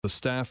the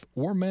staff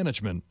or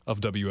management of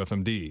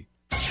WFMD.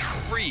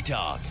 Free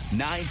Talk,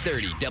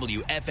 930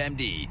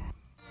 WFMD.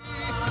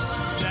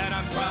 That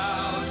I'm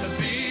proud to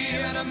be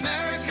an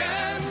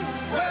American,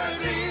 where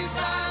at least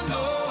I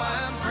know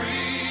I'm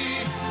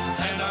free.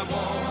 And I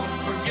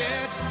won't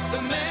forget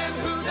the men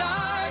who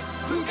died,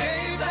 who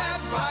gave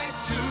that right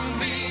to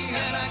me.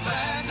 And I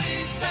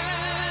gladly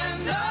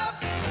stand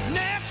up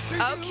next to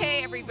you.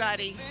 Okay,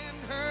 everybody.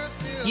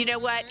 You know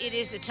what? It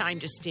is a time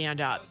to stand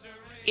up.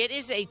 It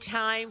is a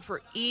time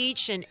for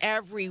each and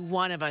every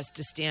one of us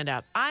to stand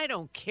up. I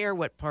don't care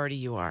what party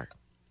you are.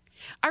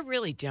 I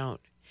really don't.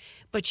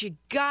 But you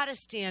got to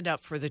stand up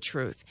for the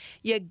truth.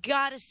 You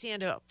got to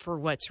stand up for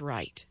what's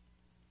right.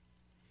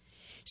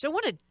 So I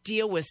want to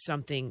deal with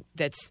something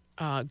that's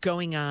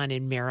going on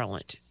in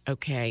Maryland,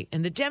 okay?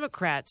 And the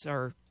Democrats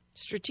are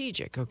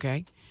strategic,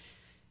 okay?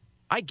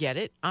 I get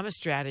it. I'm a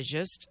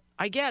strategist.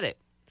 I get it.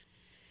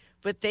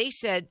 But they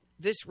said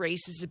this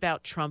race is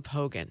about Trump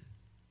Hogan.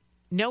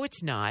 No,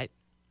 it's not,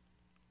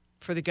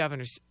 for the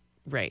governor's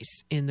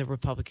race in the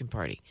Republican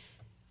Party.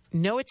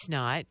 No, it's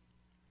not.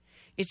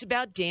 It's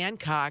about Dan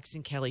Cox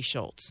and Kelly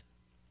Schultz.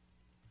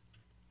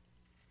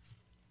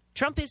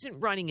 Trump isn't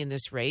running in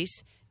this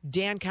race.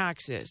 Dan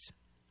Cox is.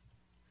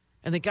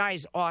 And the guy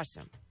is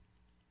awesome.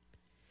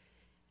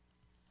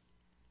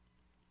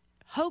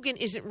 Hogan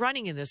isn't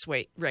running in this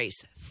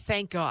race.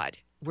 Thank God.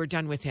 We're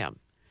done with him.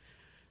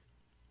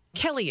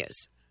 Kelly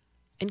is.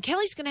 And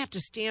Kelly's going to have to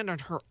stand on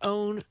her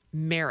own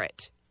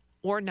merit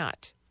or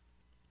not.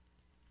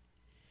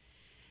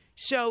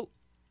 So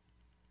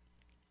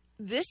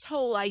this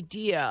whole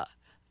idea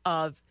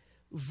of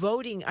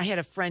voting, I had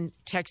a friend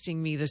texting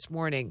me this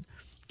morning,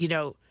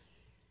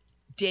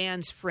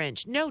 Dan's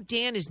fringe. No,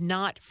 Dan is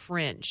not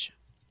fringe.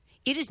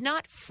 It is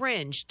not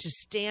fringe to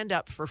stand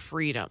up for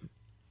freedom.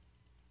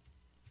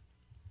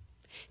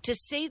 To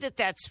say that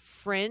that's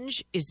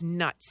fringe is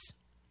nuts.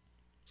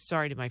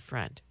 Sorry to my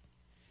friend.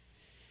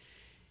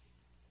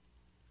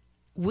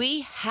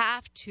 We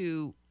have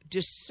to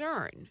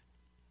discern,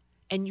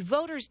 and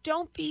voters,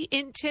 don't be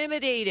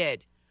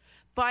intimidated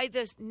by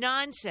this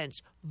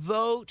nonsense.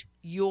 Vote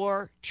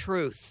your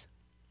truth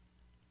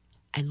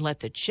and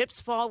let the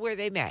chips fall where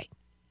they may.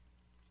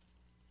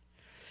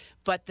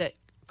 But the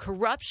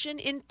corruption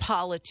in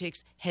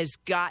politics has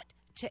got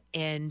to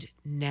end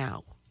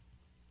now.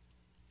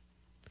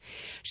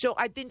 So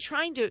I've been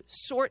trying to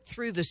sort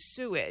through the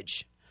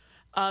sewage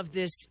of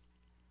this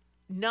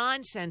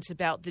nonsense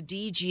about the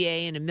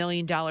DGA and $1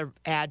 million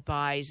ad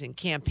buys and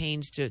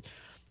campaigns to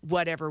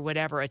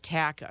whatever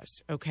attack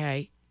us,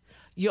 okay?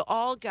 You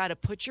all got to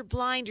put your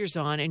blinders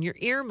on and your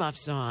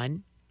earmuffs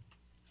on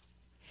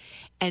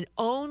and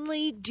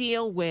only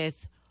deal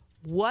with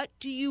what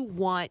do you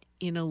want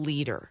in a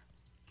leader.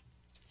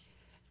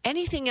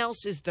 Anything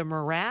else is the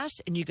morass,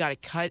 and you got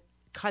to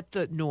cut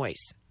the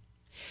noise.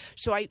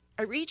 So I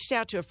reached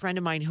out to a friend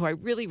of mine who I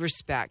really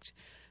respect,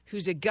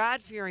 who's a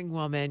God-fearing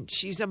woman.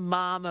 She's a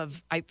mom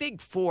of, I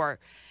think, 4.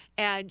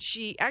 And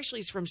she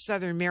actually is from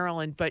Southern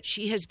Maryland, but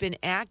she has been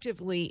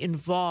actively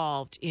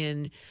involved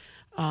in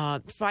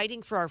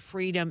fighting for our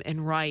freedom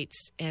and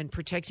rights and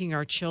protecting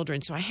our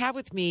children. So I have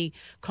with me,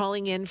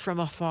 calling in from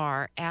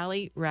afar,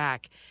 Allie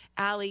Rack.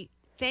 Allie,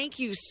 thank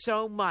you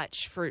so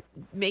much for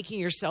making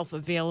yourself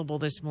available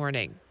this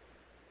morning.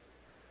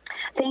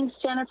 Thanks,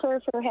 Jennifer,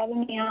 for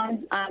having me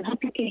on. I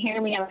hope you can hear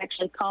me. I'm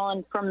actually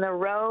calling from the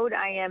road.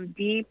 I am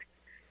deep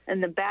in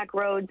the back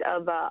roads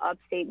of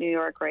upstate New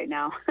York right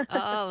now.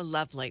 Oh,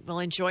 lovely. Well,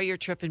 enjoy your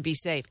trip and be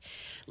safe.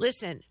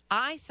 Listen,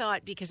 I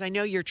thought, because I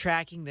know you're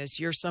tracking this,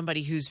 you're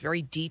somebody who's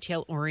very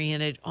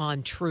detail-oriented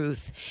on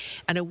truth,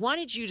 and I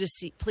wanted you to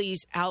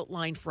please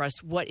outline for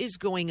us what is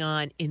going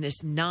on in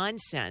this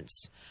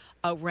nonsense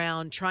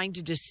around trying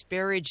to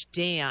disparage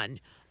Dan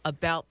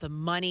about the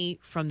money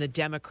from the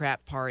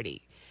Democrat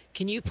Party.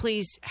 Can you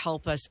please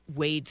help us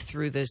wade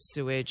through this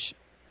sewage?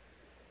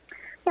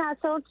 Yeah,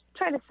 so I'll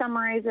try to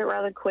summarize it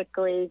rather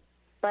quickly.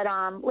 But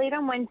late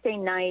on Wednesday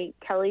night,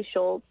 Kelly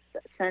Schultz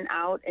sent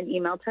out an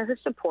email to her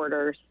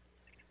supporters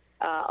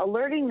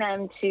alerting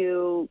them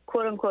to,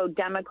 quote-unquote,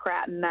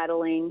 Democrat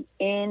meddling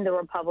in the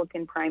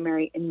Republican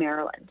primary in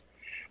Maryland.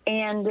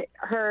 And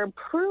her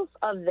proof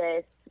of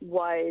this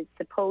was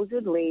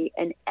supposedly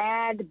an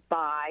ad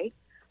buy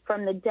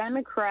from the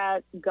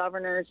Democrat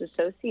Governors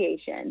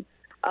Association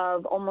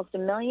of almost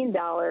 $1 million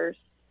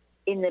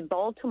in the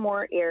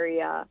Baltimore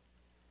area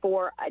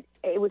for,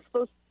 it was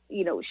supposed,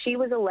 she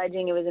was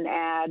alleging it was an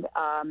ad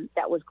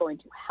that was going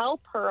to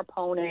help her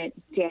opponent,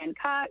 Dan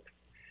Cox.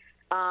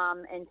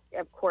 And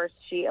of course,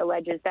 she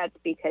alleges that's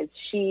because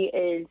she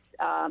is,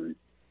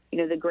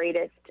 the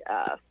greatest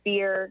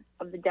fear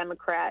of the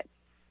Democrats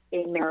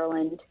in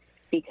Maryland,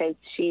 because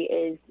she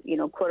is,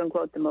 quote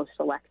unquote, the most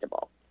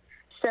electable.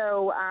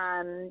 So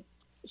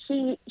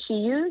she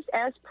used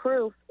as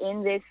proof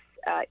in this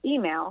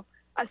email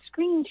a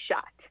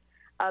screenshot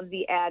of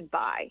the ad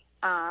buy.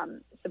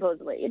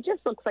 Supposedly, it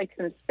just looks like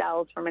some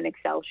cells from an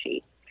Excel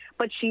sheet,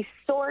 but she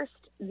sourced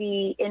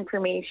the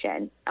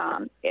information.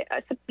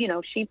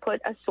 She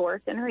put a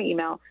source in her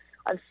email,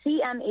 of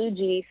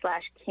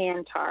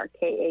CMAG/Kantar,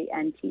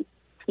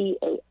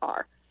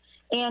 Kantar.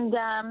 And,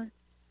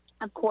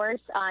 of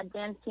course,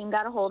 Dan's team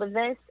got a hold of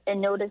this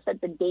and noticed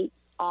that the dates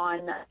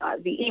on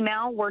the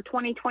email were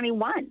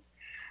 2021.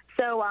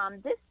 So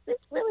this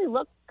really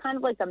looked kind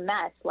of like a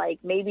mess, like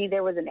maybe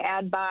there was an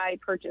ad buy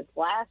purchased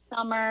last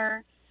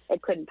summer.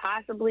 It couldn't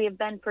possibly have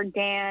been for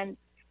Dan.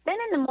 Then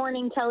in the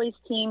morning, Kelly's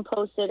team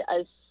posted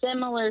a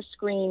similar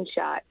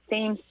screenshot,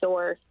 same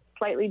source,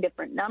 slightly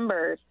different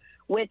numbers,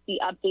 with the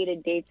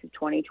updated dates of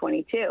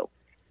 2022.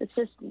 It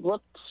just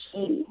looked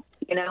shady,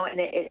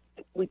 and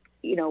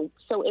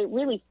so it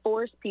really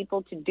forced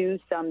people to do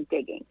some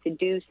digging, to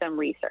do some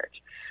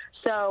research.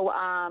 So,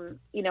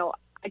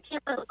 I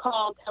can't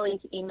recall Kelly's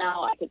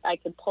email. I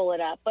could pull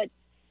it up, but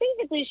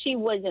basically she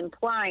was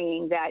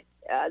implying that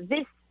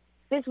this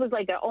was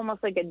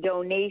almost like a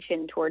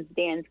donation towards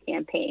Dan's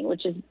campaign,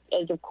 which is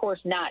of course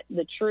not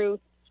the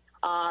truth.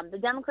 The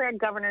Democratic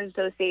Governors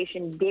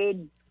Association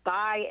did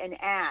buy an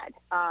ad,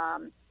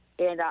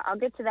 and I'll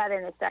get to that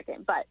in a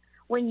second. But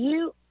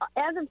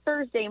as of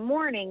Thursday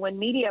morning, when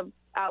media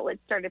outlets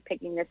started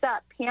picking this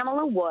up,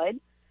 Pamela Wood,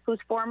 who's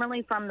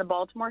formerly from the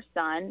Baltimore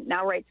Sun,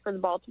 now writes for the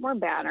Baltimore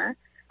Banner,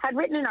 had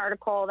written an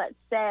article that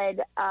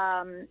said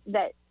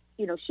that,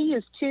 she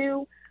used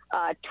two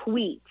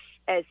tweets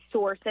as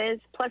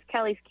sources, plus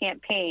Kelly's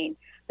campaign,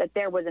 that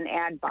there was an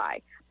ad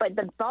buy. But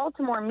the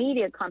Baltimore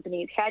media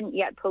companies hadn't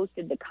yet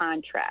posted the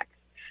contracts.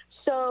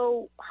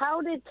 So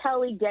how did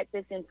Kelly get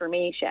this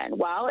information?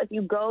 Well, if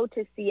you go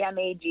to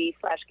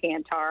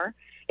CMAG/Kantar,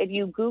 if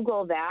you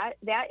Google that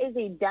is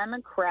a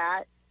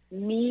Democrat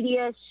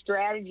media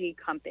strategy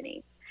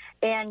company.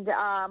 And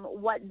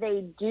what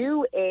they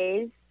do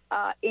is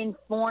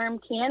inform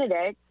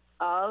candidates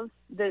of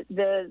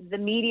the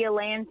media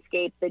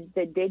landscape,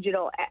 the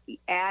digital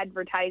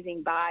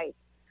advertising buys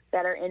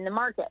that are in the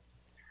market.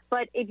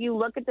 But if you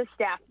look at the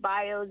staff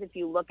bios, if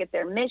you look at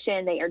their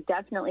mission, they are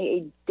definitely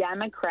a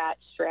Democrat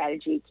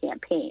strategy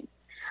campaign.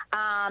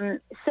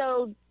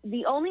 So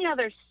the only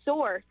other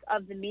source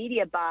of the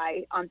media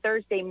buy on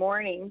Thursday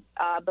morning,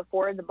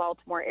 before the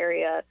Baltimore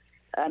area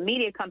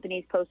media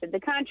companies posted the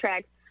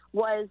contracts,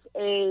 was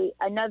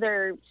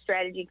another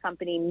strategy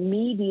company,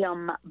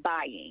 Medium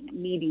Buying.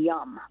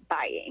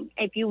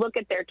 If you look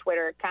at their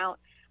Twitter account,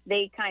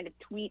 they kind of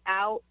tweet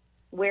out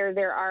where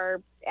there are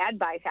ad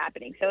buys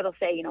happening. So it'll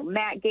say,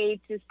 Matt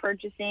Gaetz is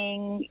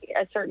purchasing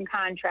a certain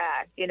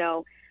contract,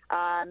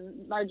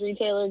 Marjorie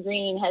Taylor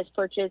Greene has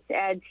purchased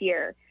ads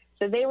here.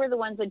 So they were the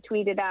ones that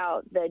tweeted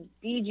out the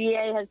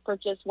DGA has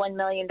purchased $1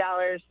 million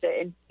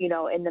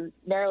in the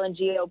Maryland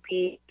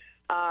GOP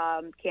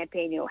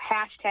campaign,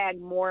 hashtag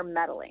more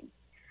meddling.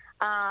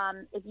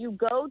 If you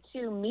go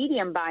to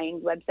Medium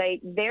Buying's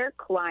website, their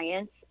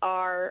clients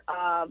are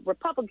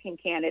Republican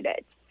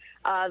candidates,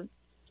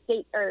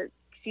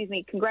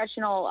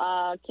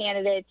 congressional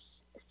candidates,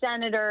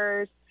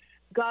 senators,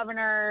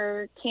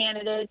 governor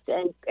candidates,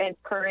 and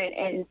current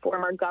and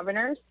former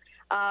governors.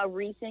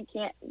 Recent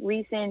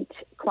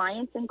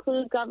clients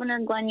include Governor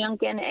Glenn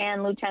Youngkin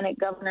and Lieutenant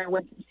Governor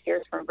Winston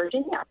Sears from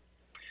Virginia.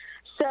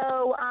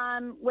 So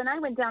when I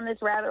went down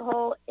this rabbit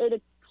hole, it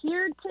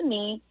appeared to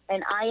me,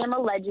 and I am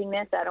alleging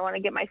this, I don't want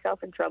to get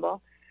myself in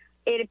trouble,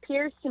 it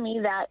appears to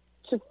me that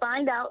to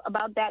find out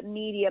about that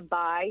media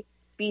buy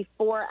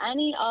before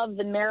any of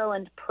the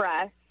Maryland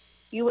press,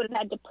 you would have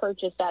had to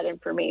purchase that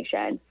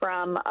information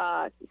from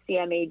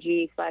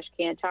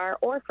CMAG/Kantar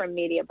or from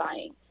Media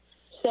Buying.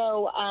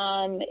 So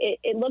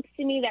it looks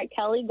to me that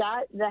Kelly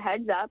got the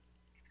heads up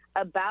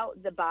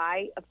about the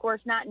buy, of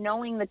course, not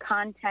knowing the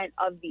content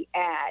of the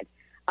ad.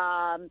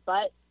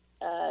 But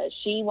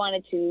she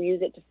wanted to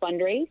use it to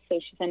fundraise, so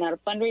she sent out a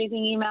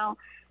fundraising email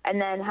and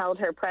then held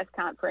her press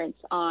conference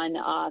on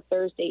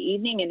Thursday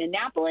evening in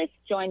Annapolis,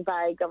 joined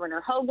by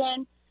Governor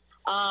Hogan,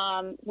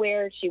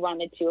 where she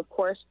wanted to, of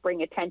course,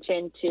 bring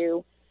attention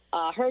to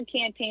her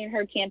campaign.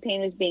 Her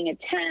campaign is being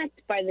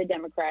attacked by the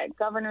Democratic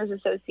Governors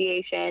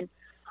Association,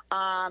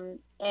 and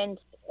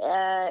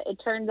it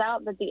turns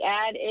out that the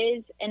ad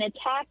is an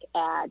attack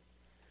ad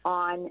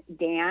on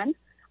Dan,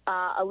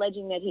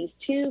 alleging that he's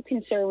too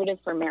conservative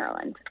for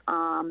Maryland.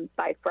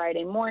 By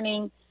Friday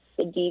morning,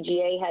 the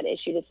DGA had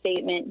issued a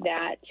statement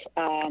that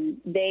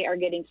they are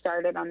getting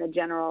started on the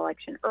general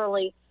election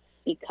early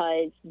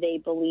because they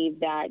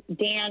believe that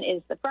Dan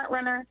is the front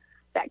runner,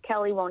 that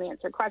Kelly won't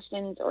answer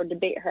questions or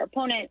debate her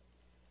opponent,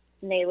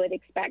 and they would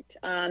expect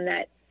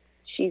that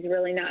she's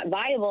really not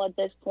viable at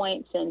this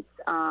point since,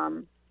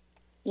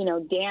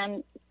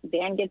 Dan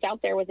gets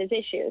out there with his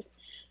issues.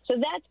 So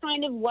that's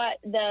kind of what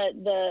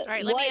All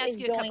right, let me ask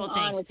you a couple of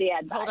things.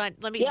 Hold on.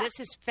 This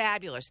is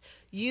fabulous.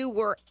 You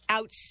were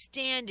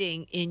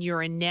outstanding in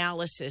your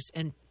analysis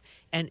and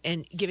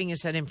giving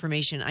us that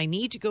information. I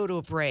need to go to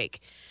a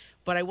break,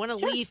 but I want to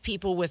leave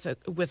people with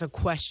a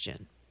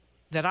question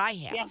that I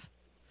have. Yeah.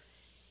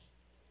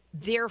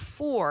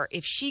 Therefore,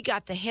 if she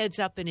got the heads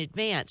up in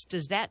advance,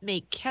 does that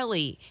make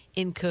Kelly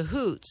in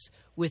cahoots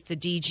with the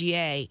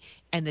DGA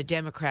and the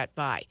Democrat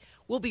buy?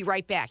 We'll be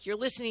right back. You're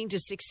listening to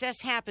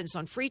Success Happens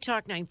on Free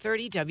Talk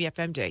 930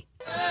 WFMD.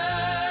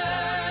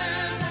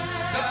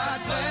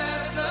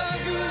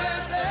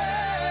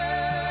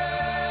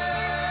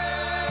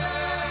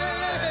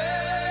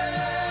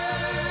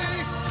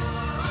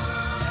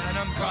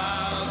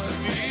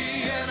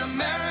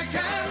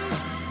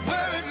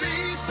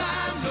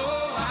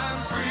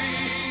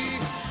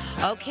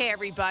 Okay,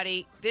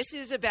 everybody, this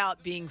is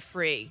about being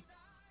free.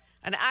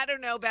 And I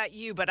don't know about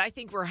you, but I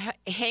think we're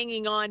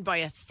hanging on by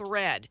a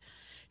thread.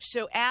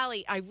 So,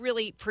 Allie, I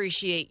really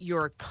appreciate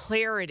your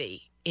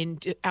clarity in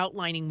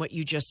outlining what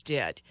you just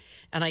did.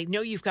 And I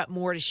know you've got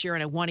more to share,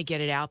 and I want to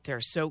get it out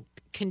there. So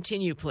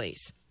continue,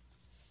 please.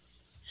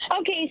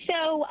 Okay,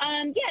 so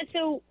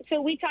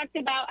so we talked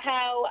about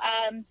how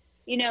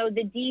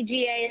the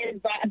DGA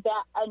is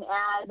an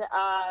ad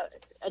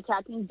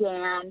attacking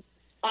Dan.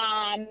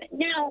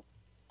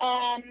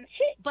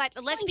 But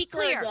let's be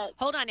clear.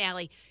 Hold on,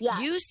 Allie. Yeah.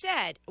 You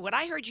said, what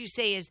I heard you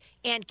say is,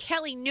 and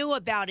Kelly knew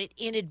about it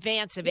in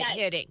advance of it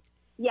hitting.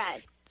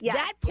 Yes.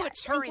 That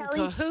puts her in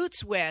Kelly,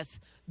 cahoots with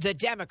the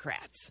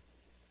Democrats.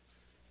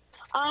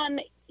 That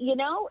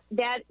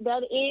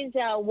is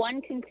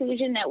one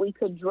conclusion that we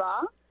could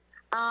draw.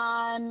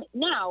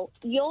 Now,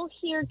 you'll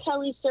hear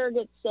Kelly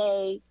Surratt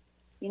say,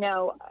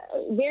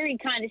 very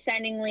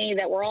condescendingly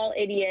that we're all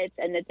idiots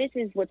and that this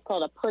is what's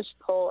called a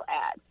push-pull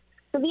ad.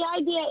 So the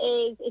idea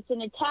is it's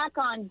an attack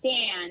on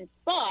Dan,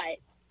 but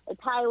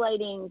it's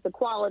highlighting the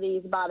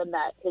qualities about him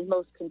that his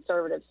most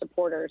conservative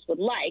supporters would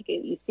like.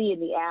 You see in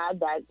the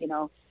ad that,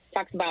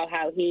 talks about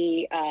how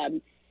he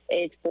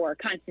is for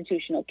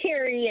constitutional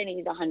carry and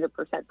he's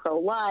 100%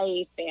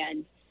 pro-life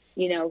and,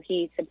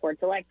 he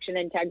supports election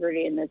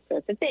integrity and those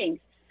sorts of things.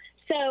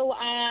 So,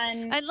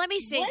 and let me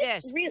say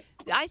this.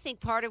 I think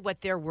part of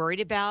what they're worried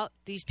about,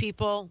 these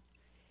people,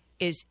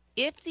 is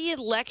if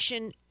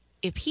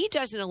he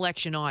does an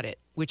election audit,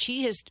 which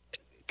he has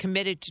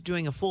committed to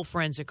doing a full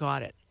forensic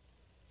audit,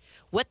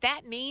 what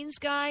that means,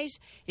 guys,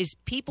 is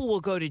people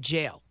will go to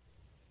jail.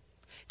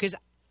 Because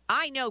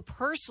I know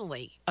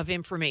personally of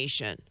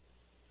information,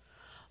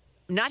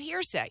 not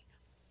hearsay,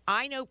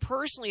 I know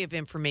personally of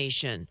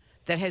information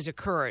that has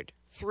occurred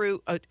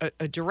through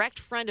a direct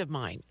friend of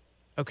mine,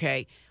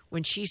 okay,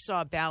 when she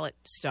saw ballot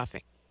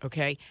stuffing,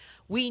 okay?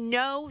 We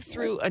know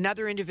through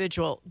another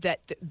individual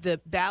that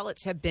the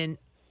ballots have been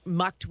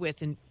mucked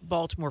with in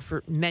Baltimore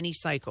for many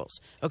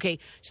cycles, okay?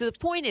 So the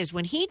point is,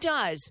 when he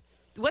does,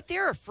 what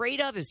they're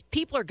afraid of is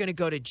people are going to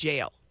go to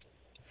jail,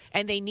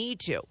 and they need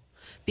to,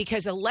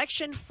 because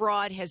election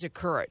fraud has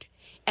occurred,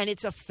 and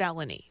it's a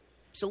felony.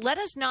 So let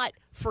us not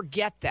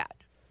forget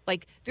that.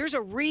 Like, there's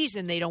a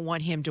reason they don't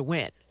want him to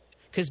win,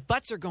 because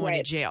butts are going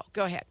to jail.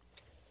 Go ahead.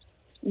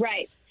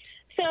 Right.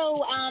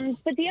 So,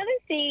 but the other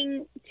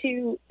thing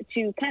to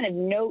kind of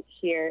note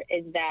here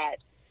is that,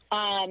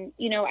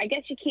 I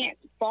guess you can't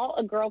fault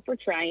a girl for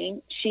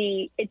trying.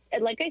 It's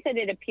like I said,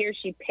 it appears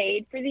she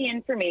paid for the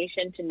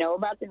information to know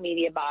about the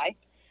media buy.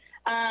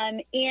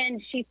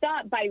 And she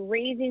thought by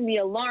raising the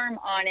alarm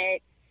on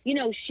it,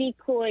 she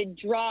could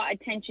draw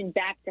attention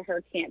back to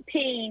her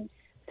campaign,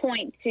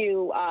 point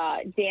to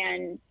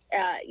Dan,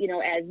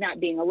 as not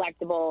being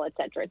electable, et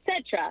cetera, et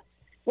cetera.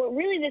 What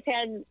really this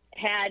has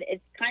had is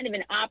kind of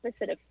an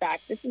opposite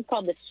effect. This is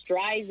called the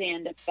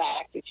Streisand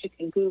effect, which you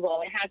can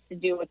Google. It has to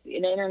do with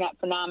an internet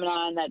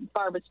phenomenon that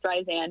Barbara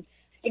Streisand,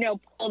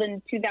 pulled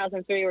in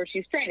 2003, where she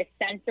was trying to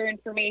censor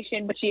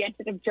information, but she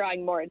ended up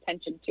drawing more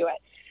attention to it.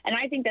 And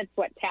I think that's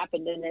what's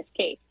happened in this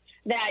case.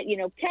 That,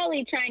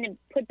 Kelly trying to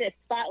put this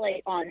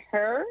spotlight on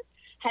her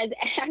has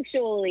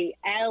actually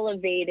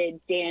elevated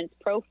Dan's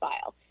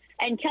profile.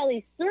 And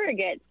Kelly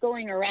surrogates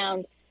going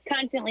around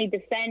constantly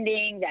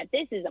defending that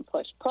this is a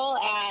push-pull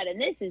ad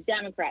and this is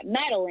Democrat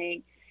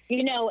meddling,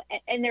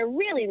 and they're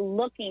really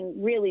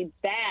looking really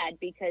bad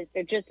because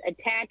they're just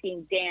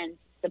attacking Dan's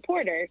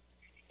supporters.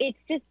 It's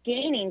just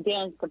gaining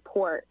Dan's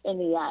support in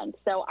the end.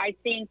 So I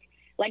think,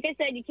 like I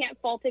said, you can't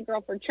fault a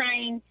girl for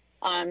trying.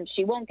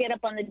 She won't get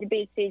up on the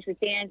debate stage with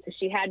Dan, so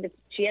she had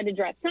to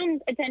draw some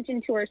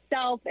attention to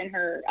herself and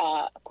her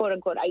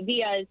quote-unquote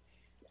ideas.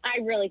 I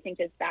really think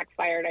this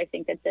backfired. I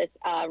think that this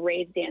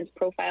raised Dan's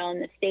profile in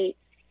the state.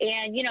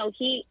 And,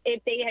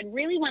 if they had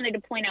really wanted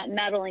to point out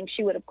meddling,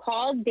 she would have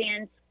called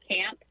Dan's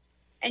camp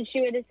and she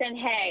would have said,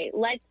 hey,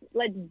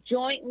 let's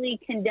jointly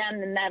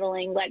condemn the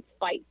meddling. Let's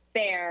fight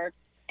fair.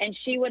 And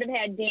she would have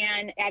had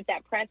Dan at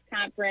that press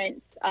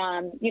conference,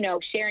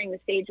 sharing the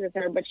stage with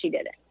her, but she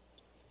didn't.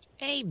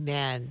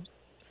 Amen.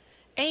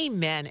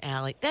 Amen,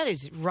 Allie. That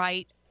is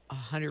right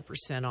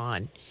 100%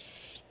 on.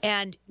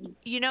 And,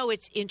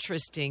 it's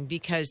interesting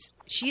because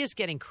she is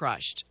getting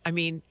crushed. I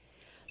mean,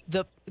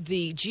 the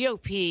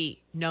GOP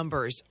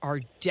numbers are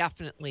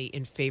definitely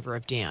in favor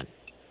of Dan.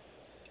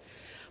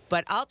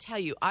 But I'll tell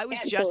you, I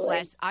was just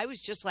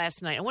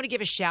last night. I want to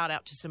give a shout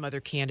out to some other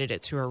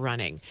candidates who are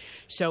running.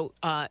 So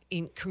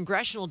in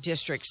Congressional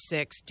District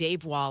 6,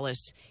 Dave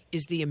Wallace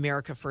is the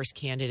America First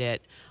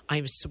candidate.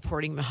 I'm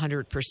supporting him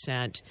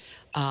 100%.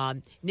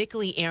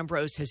 Nicolene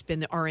Ambrose has been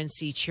the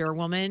RNC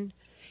chairwoman,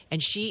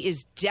 and she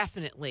is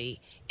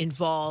definitely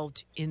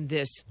involved in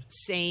this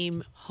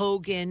same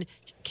Hogan,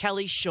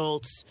 Kelly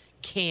Schultz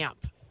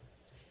camp.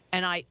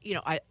 And I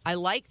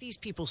like these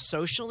people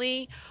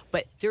socially,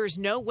 but there is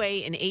no way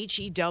in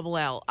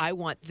HELL I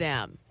want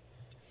them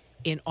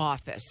in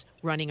office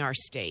running our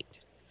state.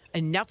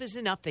 Enough is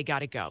enough. They got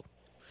to go.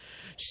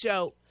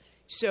 So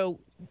So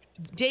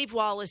Dave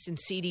Wallace and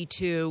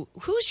CD2,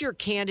 who's your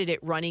candidate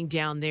running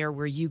down there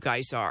where you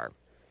guys are?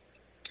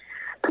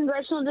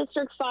 Congressional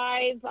District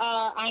 5,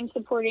 I'm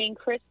supporting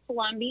Chris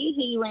Palumbi.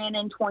 He ran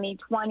in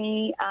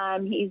 2020.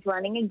 He's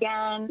running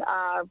again,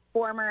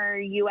 former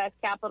U.S.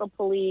 Capitol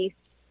Police.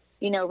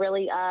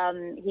 Really,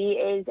 he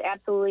is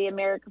absolutely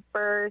America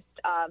first,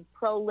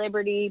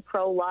 pro-liberty,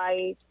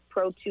 pro-life,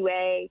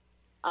 pro-2A.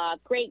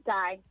 Great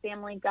guy,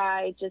 family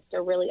guy, just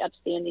a really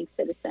upstanding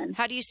citizen.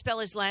 How do you spell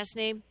his last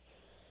name?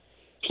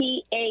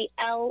 Palombi.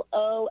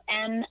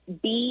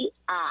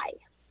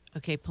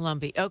 Okay,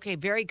 Palumbi. Okay,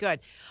 very good.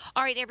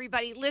 All right,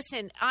 everybody,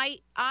 listen,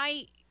 Allie,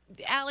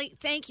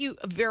 thank you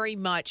very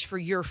much for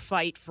your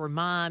fight for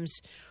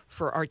moms,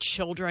 for our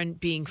children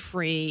being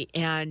free.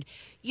 And,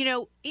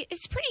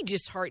 it's pretty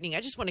disheartening.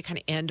 I just want to kind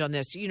of end on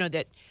this,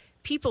 that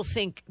people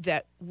think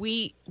that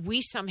we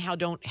somehow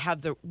don't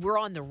have we're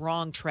on the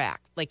wrong track.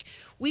 Like,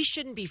 we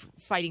shouldn't be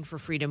fighting for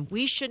freedom.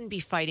 We shouldn't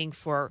be fighting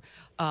for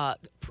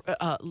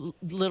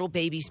little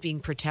babies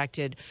being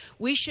protected.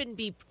 We shouldn't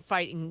be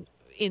fighting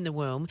in the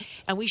womb,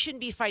 and we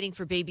shouldn't be fighting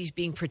for babies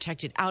being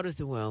protected out of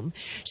the womb.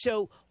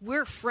 So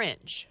we're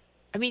fringe.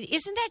 I mean,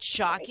 isn't that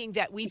shocking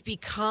that we've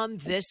become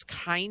this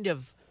kind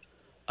of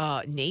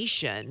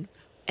nation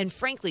and,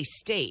 frankly,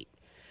 state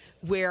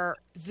where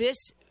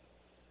this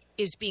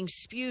is being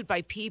spewed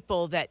by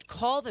people that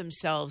call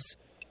themselves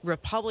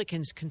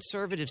Republicans,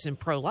 conservatives, and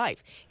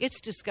pro-life? It's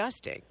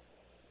disgusting.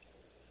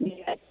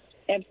 Yes,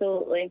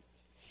 absolutely.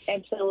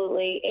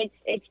 Absolutely.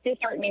 It's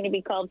disheartening to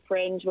be called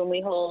fringe when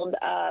we hold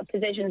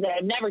positions that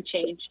have never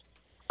changed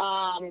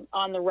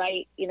on the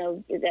right.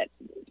 That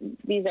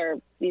these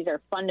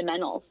are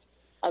fundamentals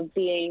of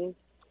being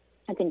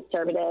a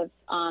conservative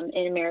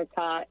in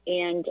America.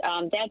 And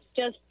that's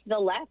just the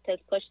left has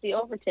pushed the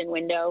Overton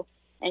window.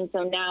 And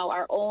so now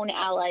our own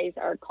allies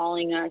are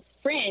calling us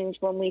fringe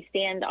when we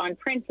stand on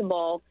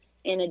principle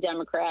in a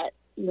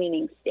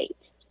Democrat-leaning state.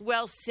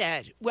 Well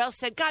said. Well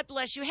said. God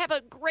bless you. Have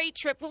a great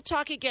trip. We'll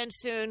talk again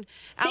soon.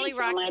 Allie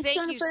Rock,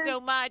 thank you so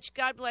much.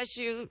 God bless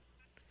you.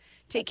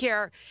 Take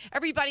care.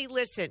 Everybody,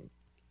 listen.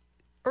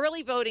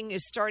 Early voting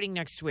is starting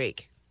next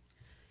week.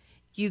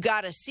 You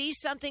got to see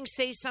something,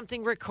 say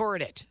something,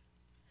 record it.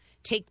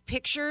 Take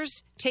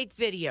pictures, take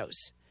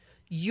videos.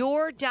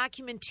 Your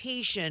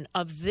documentation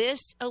of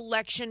this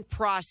election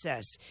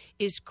process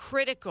is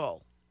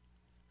critical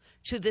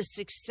to the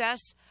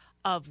success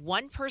of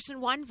one person,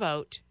 one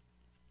vote,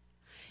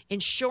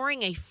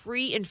 ensuring a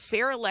free and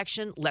fair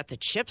election. Let the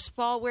chips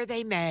fall where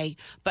they may,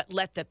 but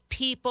let the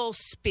people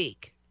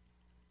speak.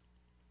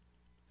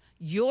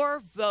 Your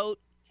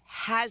vote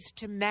has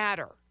to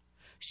matter.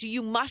 So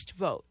you must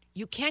vote.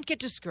 You can't get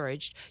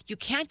discouraged. You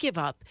can't give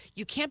up.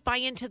 You can't buy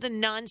into the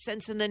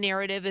nonsense and the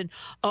narrative and,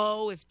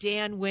 if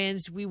Dan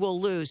wins, we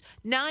will lose.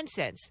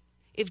 Nonsense.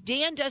 If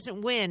Dan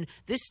doesn't win,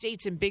 this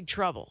state's in big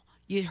trouble.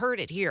 You heard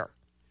it here.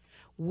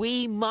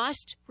 We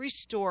must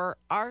restore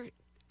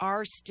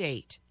our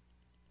state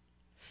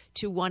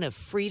to one of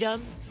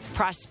freedom,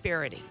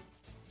 prosperity.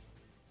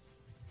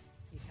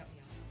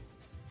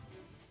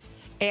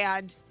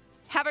 And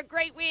have a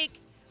great week.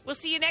 We'll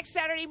see you next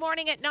Saturday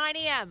morning at 9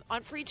 a.m.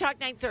 on Free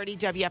Talk 930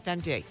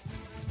 WFMD.